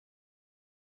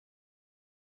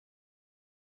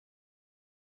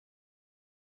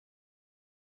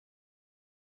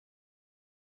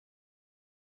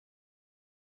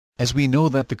as we know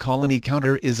that the colony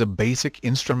counter is a basic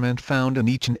instrument found in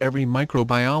each and every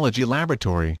microbiology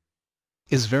laboratory.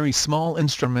 Is very small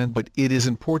instrument, but it is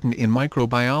important in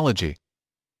microbiology.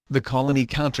 The colony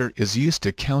counter is used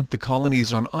to count the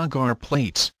colonies on agar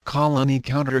plates. Colony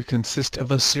counter consists of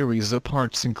a series of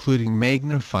parts including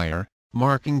magnifier,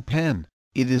 marking pen.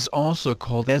 It is also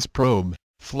called as probe,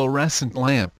 fluorescent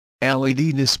lamp,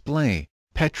 LED display,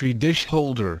 Petri dish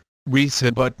holder,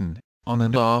 reset button, on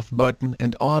and off button,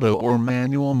 and auto or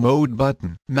manual mode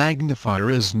button.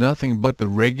 Magnifier is nothing but the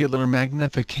regular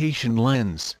magnification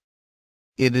lens.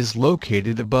 It is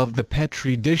located above the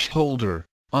Petri dish holder,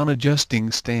 on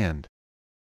adjusting stand.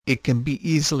 It can be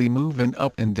easily moved in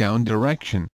up and down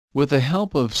direction, with the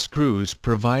help of screws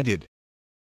provided.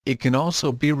 It can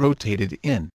also be rotated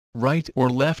in, right or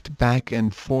left, back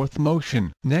and forth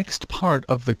motion. Next part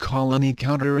of the colony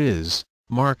counter is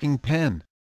marking pen.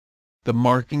 The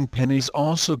marking pen is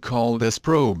also called as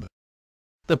probe.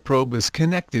 The probe is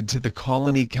connected to the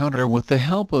colony counter with the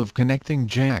help of connecting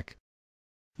jack.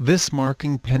 This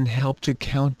marking pen helps to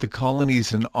count the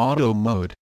colonies in auto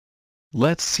mode.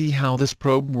 Let's see how this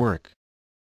probe works.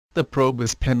 The probe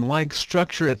is pen-like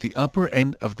structure. At the upper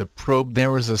end of the probe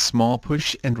there is a small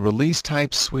push and release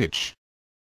type switch.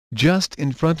 Just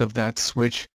in front of that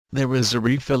switch, there is a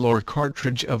refill or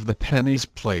cartridge of the pen is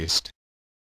placed.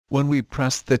 When we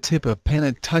press the tip of pen,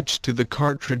 it touches to the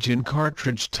cartridge and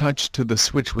cartridge touch to the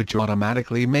switch, which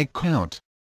automatically make count.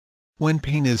 When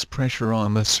pen is pressure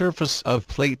on the surface of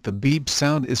plate, the beep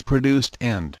sound is produced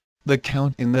and the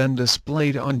count is then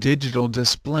displayed on digital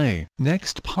display.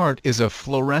 Next part is a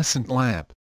fluorescent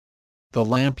lamp. The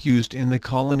lamp used in the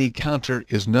colony counter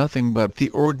is nothing but the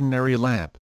ordinary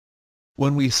lamp.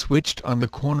 When we switched on the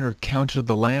corner counter,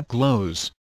 the lamp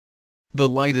glows. The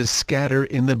light is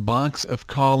scattered in the box of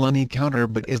colony counter,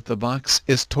 but as the box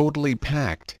is totally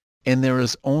packed, and there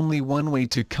is only one way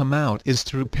to come out, is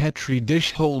through Petri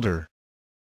dish holder.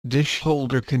 Dish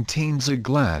holder contains a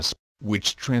glass,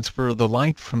 which transfer the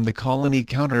light from the colony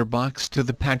counter box to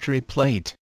the Petri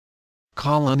plate.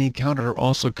 Colony counter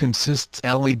also consists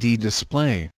LED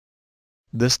display.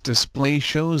 This display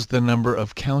shows the number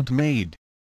of count made.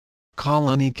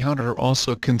 Colony counter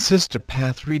also consists of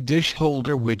Petri dish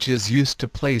holder, which is used to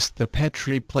place the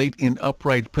Petri plate in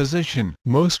upright position.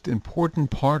 Most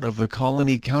important part of the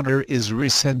colony counter is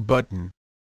reset button.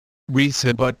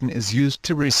 Reset button is used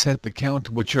to reset the count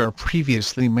which are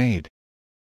previously made.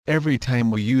 Every time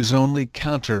we use only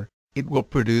counter, it will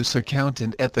produce a count,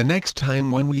 and at the next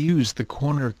time when we use the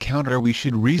corner counter, we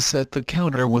should reset the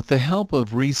counter with the help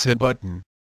of reset button.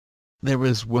 There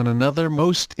is one another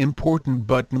most important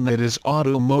button, that is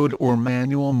auto mode or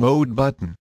manual mode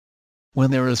button.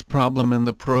 When there is problem in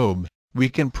the probe, we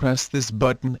can press this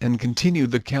button and continue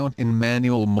the count in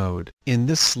manual mode. In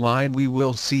this slide we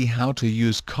will see how to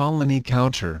use colony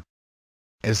counter.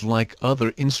 As like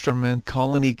other instrument,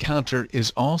 colony counter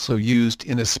is also used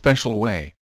in a special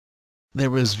way.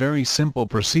 There is very simple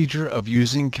procedure of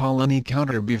using colony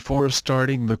counter. Before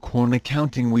starting the corner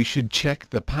counting, we should check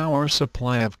the power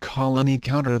supply of colony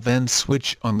counter, then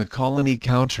switch on the colony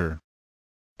counter.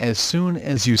 As soon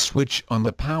as you switch on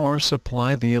the power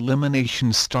supply, the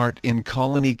elimination start in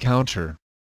colony counter.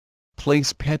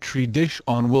 Place Petri dish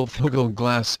on Wolfhagel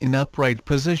glass in upright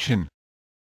position.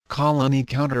 Colony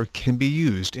counter can be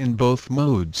used in both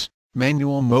modes,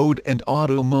 manual mode and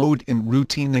auto mode, in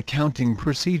routine accounting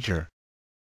procedure.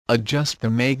 Adjust the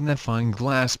magnifying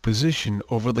glass position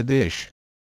over the dish.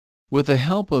 With the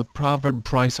help of proverb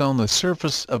price on the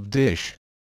surface of dish,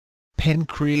 pen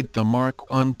create the mark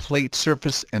on plate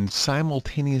surface and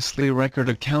simultaneously record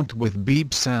a count with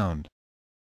beep sound.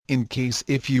 In case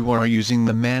if you are using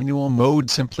the manual mode,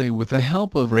 simply with the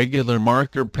help of regular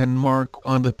marker pen mark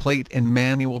on the plate and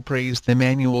manual praise the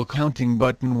manual counting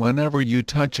button. Whenever you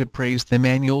touch it, praise the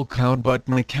manual count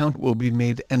button, a count will be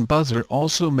made and buzzer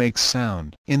also makes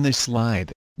sound. In this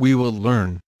slide, we will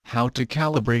learn how to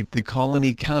calibrate the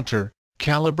colony counter.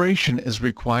 Calibration is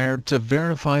required to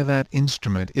verify that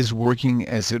instrument is working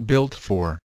as it built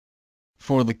for.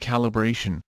 For the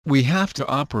calibration, we have to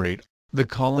operate the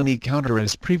colony counter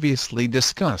as previously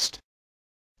discussed.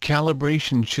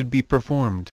 Calibration should be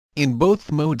performed in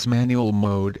both modes, manual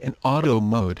mode and auto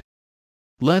mode.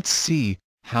 Let's see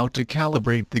how to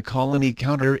calibrate the colony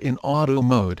counter in auto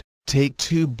mode. Take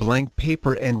 2 blank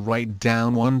paper and write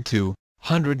down 1 to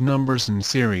 100 numbers in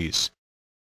series.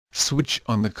 Switch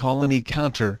on the colony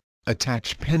counter,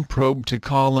 attach pen probe to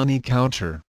colony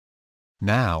counter.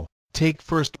 Now, take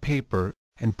first paper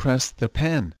and press the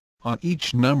pen on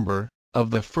each number of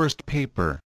the first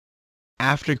paper.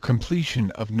 After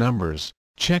completion of numbers,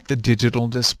 check the digital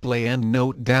display and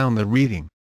note down the reading.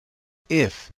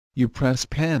 If you press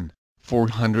pen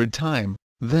 400 times,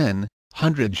 then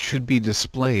 100 should be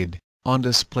displayed on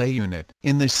display unit.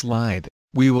 In this slide,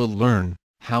 we will learn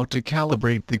how to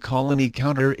calibrate the colony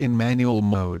counter in manual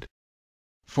mode.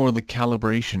 For the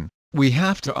calibration, we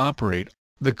have to operate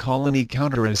the colony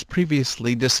counter as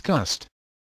previously discussed.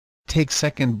 Take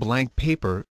second blank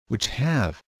paper, which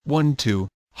have 1 to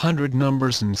 100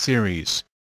 numbers in series.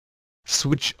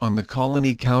 Switch on the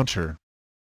colony counter.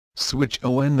 Switch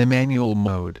on the manual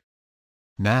mode.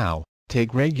 Now,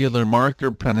 take regular marker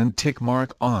pen and tick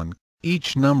mark on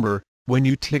each number. When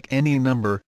you tick any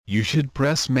number, you should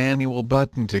press manual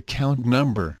button to count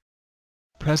number.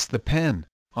 Press the pen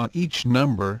on each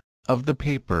number of the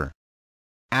paper.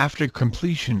 After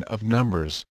completion of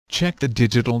numbers, check the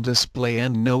digital display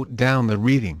and note down the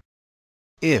reading.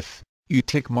 If you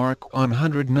tick mark on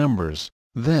 100 numbers,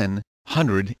 then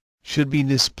 100 should be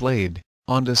displayed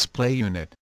on display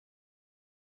unit.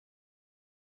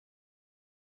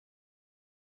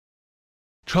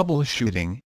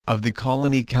 Troubleshooting of the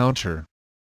colony counter.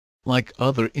 Like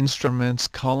other instruments,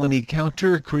 colony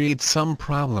counter creates some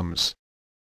problems.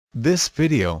 This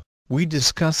video, we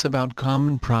discuss about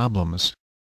common problems.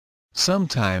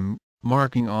 Sometime,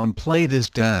 marking on plate is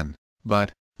done,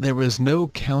 but there is no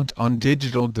count on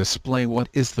digital display. What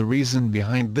is the reason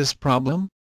behind this problem?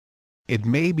 It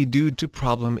may be due to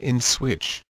problem in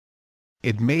switch.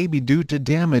 It may be due to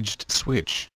damaged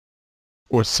switch.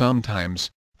 Or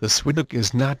sometimes, the switch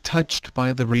is not touched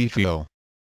by the refill.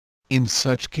 In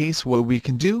such case, what we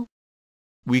can do?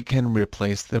 We can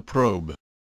replace the probe.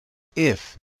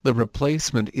 If the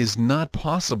replacement is not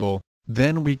possible,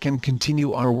 then we can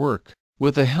continue our work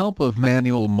with the help of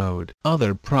manual mode.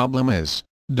 Other problem is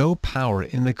no power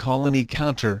in the colony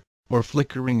counter or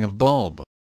flickering of bulb.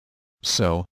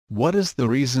 So, what is the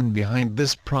reason behind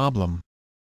this problem?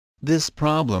 This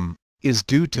problem is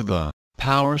due to the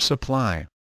power supply.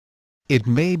 It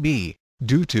may be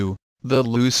due to the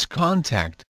loose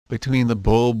contact between the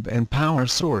bulb and power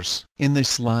source. In this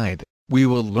slide, we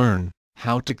will learn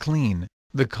how to clean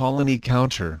the colony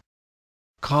counter.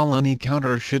 Colony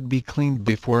counter should be cleaned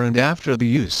before and after the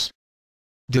use.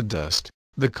 Dedust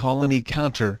the colony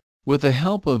counter with the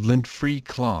help of lint-free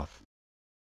cloth.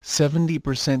 70%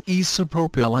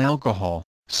 isopropyl alcohol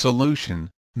solution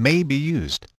may be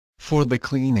used for the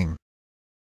cleaning.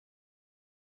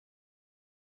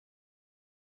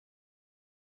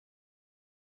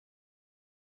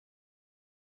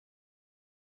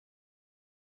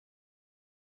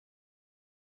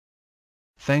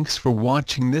 Thanks for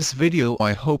watching this video.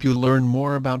 I hope you learn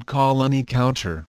more about colony counter.